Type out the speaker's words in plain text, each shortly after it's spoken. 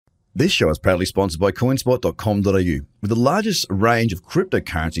This show is proudly sponsored by coinspot.com.au, with the largest range of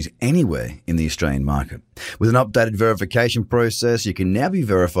cryptocurrencies anywhere in the Australian market. With an updated verification process, you can now be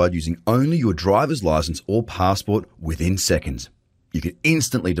verified using only your driver's license or passport within seconds. You can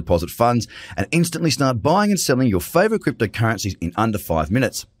instantly deposit funds and instantly start buying and selling your favorite cryptocurrencies in under 5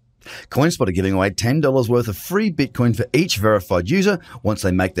 minutes. CoinSpot are giving away $10 worth of free Bitcoin for each verified user once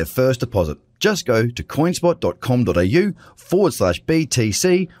they make their first deposit. Just go to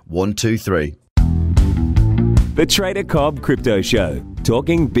coinspot.com.au/BTC123. The Trader Cobb Crypto Show,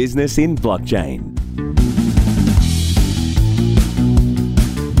 talking business in blockchain.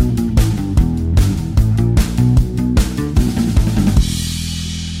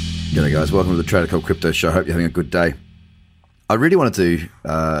 G'day guys, welcome to the Trader Cobb Crypto Show. Hope you're having a good day. I really wanted to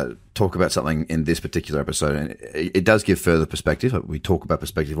talk about something in this particular episode, and it does give further perspective. We talk about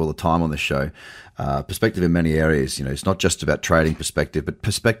perspective all the time on this show. Perspective in many areas. You know, it's not just about trading perspective, but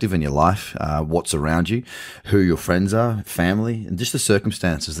perspective in your life, what's around you, who your friends are, family, and just the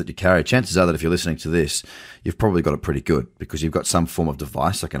circumstances that you carry. Chances are that if you're listening to this, you've probably got it pretty good because you've got some form of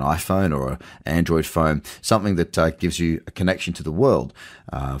device like an iPhone or an Android phone, something that gives you a connection to the world.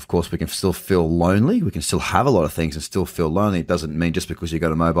 Of course, we can still feel lonely. We can still have a lot of things and still feel lonely. It doesn't mean just because you've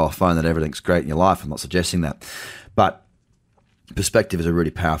got a mobile phone that everything's great in your life. I'm not suggesting that. But perspective is a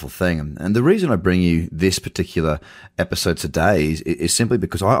really powerful thing. And the reason I bring you this particular episode today is simply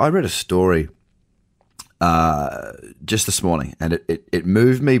because I read a story just this morning, and it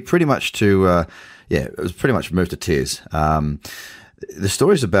moved me pretty much to, it was pretty much moved to tears. The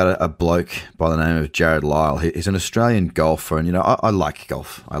story is about a bloke by the name of Jared Lyle. He's an Australian golfer, and, you know, I like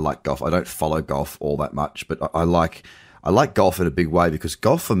golf. I like golf. I don't follow golf all that much, but I like golf in a big way because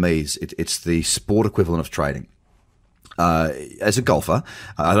golf for me it's the sport equivalent of trading. As a golfer,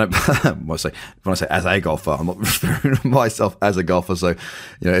 I don't when I say as a golfer, I'm not referring to myself as a golfer. So,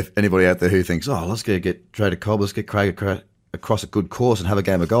 you know, if anybody out there who thinks, oh, let's go get Trader Cobb, let's get Craig across a good course and have a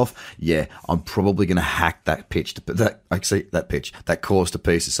game of golf, yeah, I'm probably going to hack that course to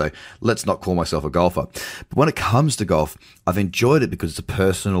pieces. So let's not call myself a golfer. But when it comes to golf, I've enjoyed it because it's a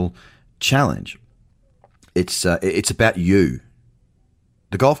personal challenge. It's about you.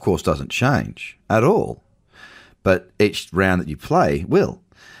 The golf course doesn't change at all, but each round that you play will.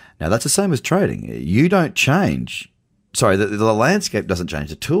 Now, that's the same as trading. You don't change. Sorry, the landscape doesn't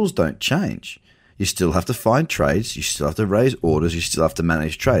change. The tools don't change. You still have to find trades. You still have to raise orders. You still have to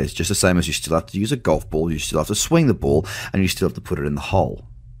manage trades. Just the same as you still have to use a golf ball. You still have to swing the ball, and you still have to put it in the hole,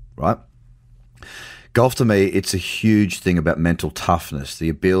 right? Golf, to me, it's a huge thing about mental toughness, the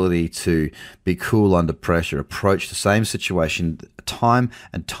ability to be cool under pressure, approach the same situation time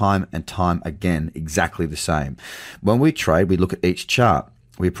and time and time again, exactly the same. When we trade, we look at each chart.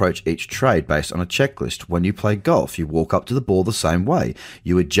 We approach each trade based on a checklist. When you play golf, you walk up to the ball the same way.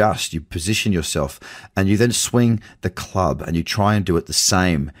 You adjust, you position yourself, and you then swing the club, and you try and do it the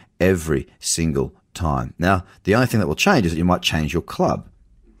same every single time. Now, the only thing that will change is that you might change your club.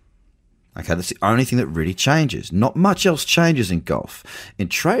 Okay, that's the only thing that really changes. Not much else changes in golf. In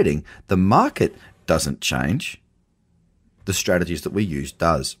trading, the market doesn't change. The strategies that we use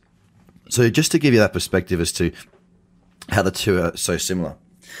does. So just to give you that perspective as to how the two are so similar.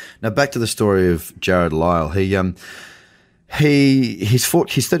 Now back to the story of Jared Lyle. He's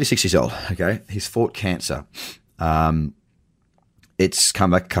 36 years old. Okay, he's fought cancer. It's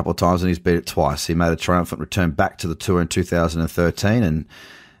come back a couple of times and he's beat it twice. He made a triumphant return back to the tour in 2013, and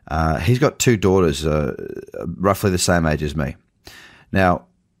he's got two daughters, roughly the same age as me. Now,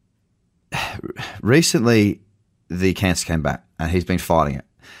 recently the cancer came back and he's been fighting it.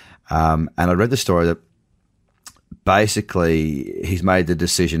 And I read the story that basically he's made the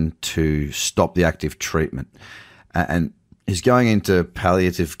decision to stop the active treatment. And he's going into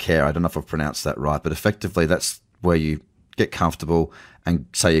palliative care. I don't know if I've pronounced that right, but effectively that's where you get comfortable and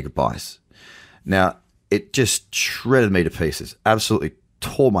say your goodbyes. Now, it just shredded me to pieces. Absolutely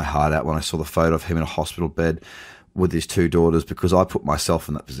tore my heart out when I saw the photo of him in a hospital bed with his two daughters, because I put myself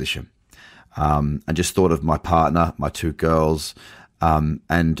in that position. And just thought of my partner, my two girls, and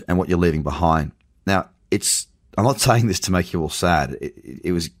what you're leaving behind. Now, I'm not saying this to make you all sad.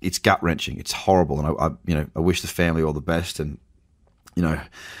 It's gut wrenching. It's horrible, and I wish the family all the best. And you know,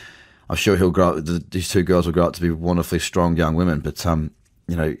 I'm sure he'll grow up. These two girls will grow up to be wonderfully strong young women. But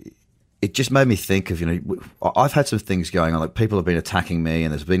you know, it just made me think of, you know, I've had some things going on. Like, people have been attacking me,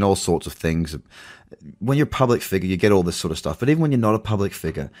 and there's been all sorts of things. When you're a public figure, you get all this sort of stuff. But even when you're not a public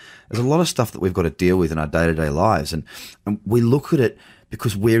figure, there's a lot of stuff that we've got to deal with in our day-to-day lives. And we look at it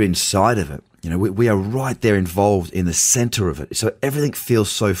because we're inside of it. You know, we are right there involved in the center of it. So everything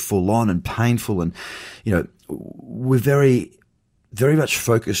feels so full on and painful. And, you know, we're very very much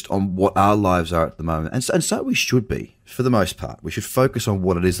focused on what our lives are at the moment. And so we should be, for the most part. We should focus on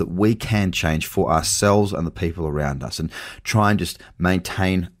what it is that we can change for ourselves and the people around us and try and just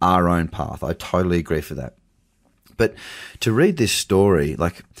maintain our own path. I totally agree for that. But to read this story,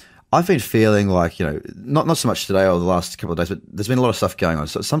 like, I've been feeling like, not so much today or the last couple of days, but there's been a lot of stuff going on.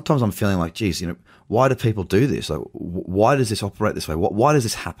 So sometimes I'm feeling like, geez, why do people do this? Like, why does this operate this way? Why does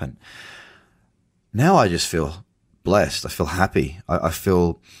this happen? Now I just feel blessed. I feel happy. I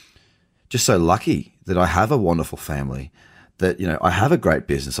feel just so lucky that I have a wonderful family, that, I have a great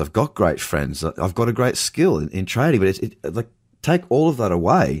business. I've got great friends. I've got a great skill in trading, but it's like, take all of that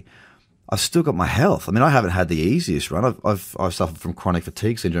away, I've still got my health. I mean, I haven't had the easiest run. I've suffered from chronic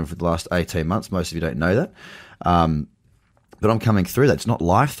fatigue syndrome for the last 18 months. Most of you don't know that. But I'm coming through that. It's not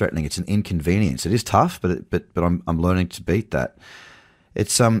life-threatening. It's an inconvenience. It is tough, but I'm learning to beat that.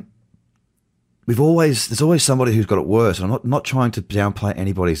 It's there's always somebody who's got it worse. And I'm not trying to downplay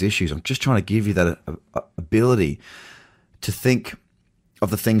anybody's issues. I'm just trying to give you that ability to think of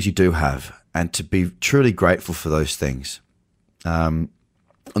the things you do have and to be truly grateful for those things.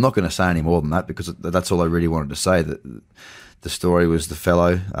 I'm not going to say any more than that, because that's all I really wanted to say. That the story was the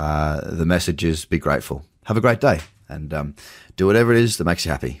fellow. The message is be grateful. Have a great day, and do whatever it is that makes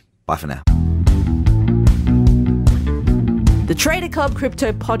you happy. Bye for now. The Trader Cobb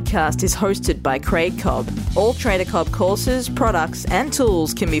Crypto Podcast is hosted by Craig Cobb. All Trader Cobb courses, products and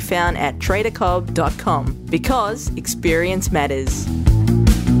tools can be found at tradercobb.com, because experience matters.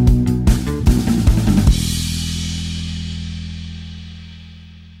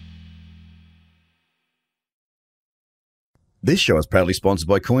 This show is proudly sponsored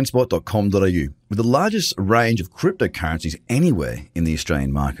by coinspot.com.au, with the largest range of cryptocurrencies anywhere in the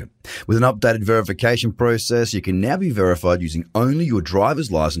Australian market. With an updated verification process, you can now be verified using only your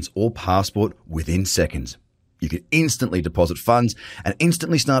driver's license or passport within seconds. You can instantly deposit funds and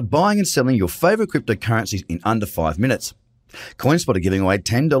instantly start buying and selling your favorite cryptocurrencies in under 5 minutes. CoinSpot are giving away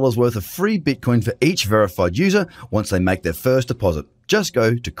 $10 worth of free Bitcoin for each verified user once they make their first deposit. Just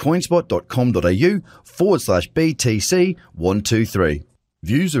go to coinspot.com.au/BTC123.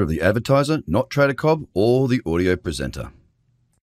 Views are of the advertiser, not Trader Cobb or the audio presenter.